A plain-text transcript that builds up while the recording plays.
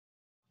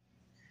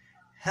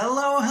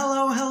Hello,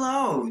 hello,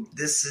 hello.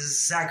 This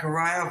is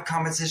Zachariah of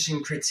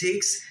Competition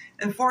Critiques,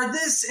 and for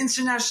this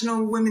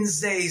International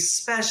Women's Day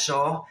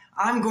special,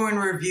 I'm going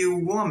to review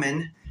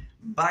Woman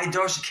by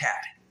Doja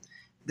Cat.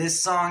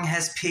 This song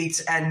has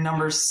peaked at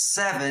number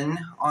 7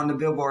 on the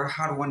Billboard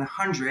Hot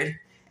 100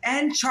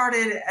 and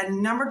charted at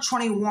number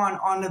 21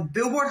 on the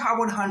Billboard Hot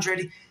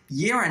 100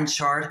 year-end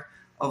chart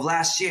of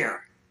last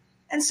year.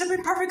 And to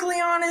be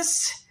perfectly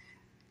honest,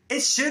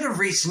 it should have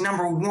reached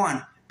number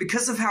 1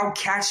 because of how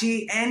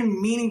catchy and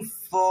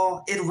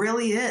meaningful it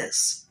really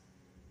is.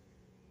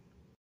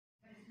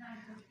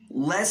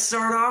 Let's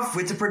start off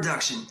with the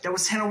production that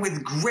was handled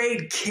with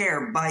great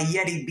care by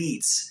Yeti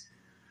Beats,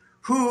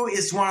 who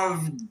is one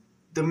of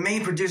the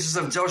main producers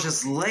of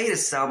Doja's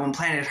latest album,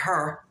 Planet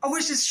Her, of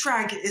which this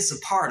track is a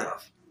part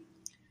of.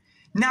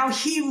 Now,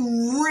 he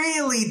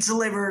really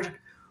delivered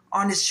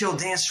on this chill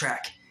dance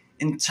track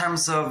in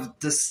terms of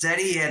the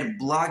steady yet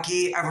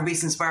blocky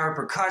Afrobeats-inspired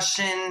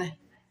percussion,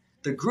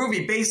 the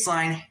groovy bass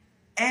line,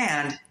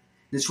 and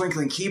the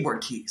twinkling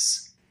keyboard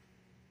keys.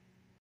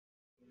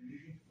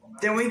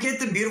 Then we get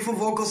the beautiful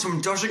vocals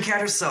from Doja Cat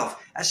herself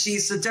as she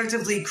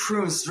seductively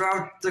croons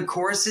throughout the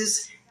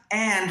choruses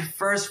and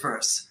first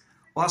verse,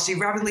 while she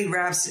rapidly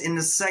raps in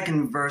the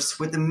second verse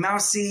with the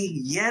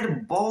mousy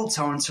yet bold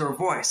tone to her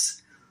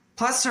voice.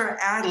 Plus her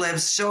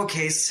ad-libs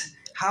showcase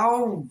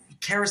how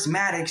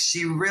charismatic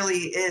she really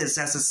is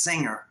as a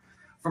singer,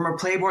 from her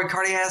Playboy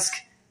Cardi-esque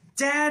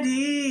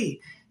 "Daddy"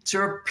 to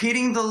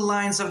repeating the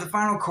lines of the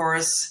final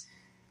chorus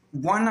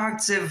one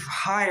octave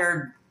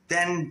higher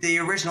than the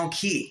original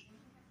key.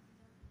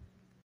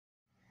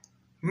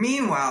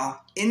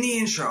 Meanwhile, in the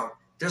intro,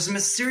 there's a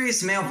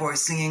mysterious male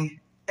voice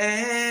singing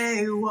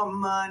 "Hey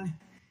woman"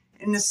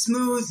 in a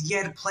smooth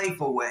yet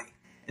playful way.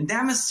 And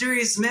that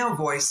mysterious male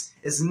voice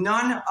is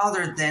none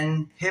other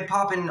than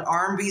hip-hop and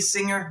R&B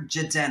singer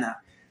Jadena,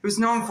 who's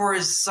known for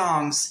his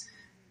songs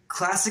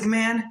Classic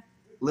Man,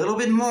 Little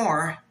Bit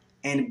More,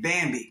 and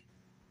Bambi.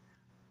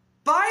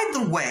 By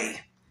the way,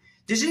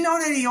 did you know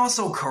that he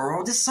also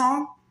co-wrote this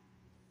song?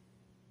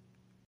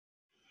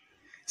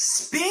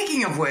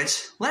 Speaking of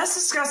which, let's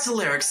discuss the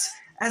lyrics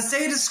as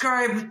they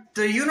describe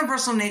the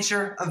universal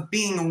nature of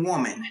being a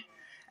woman,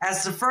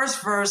 as the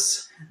first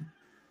verse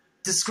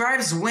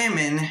describes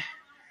women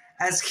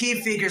as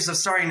key figures of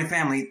starting a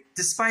family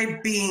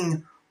despite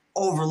being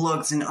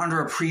overlooked and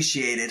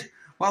underappreciated,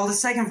 while the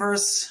second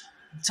verse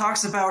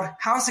talks about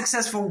how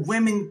successful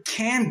women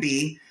can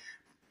be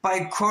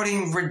by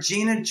quoting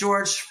Regina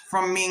George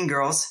from Mean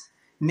Girls,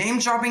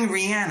 name-dropping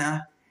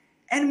Rihanna,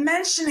 and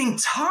mentioning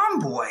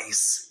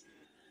tomboys.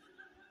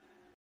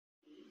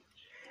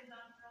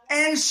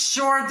 In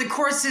short, the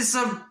chorus is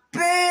a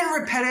bit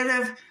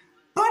repetitive,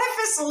 but it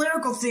fits the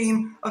lyrical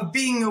theme of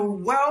being a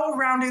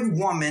well-rounded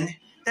woman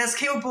that's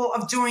capable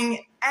of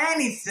doing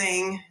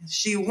anything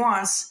she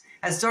wants,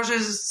 as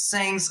Doja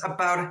sings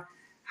about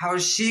how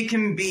she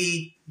can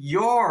be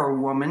your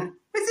woman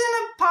within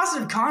a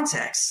positive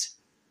context.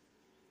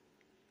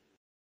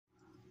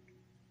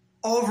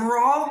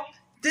 Overall,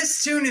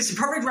 this tune is a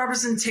perfect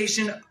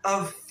representation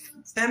of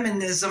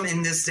feminism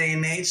in this day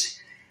and age,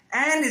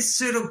 and it's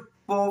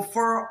suitable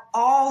for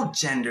all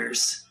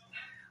genders.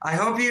 I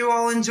hope you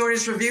all enjoyed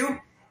this review,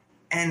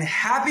 and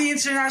happy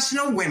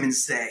International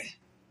Women's Day!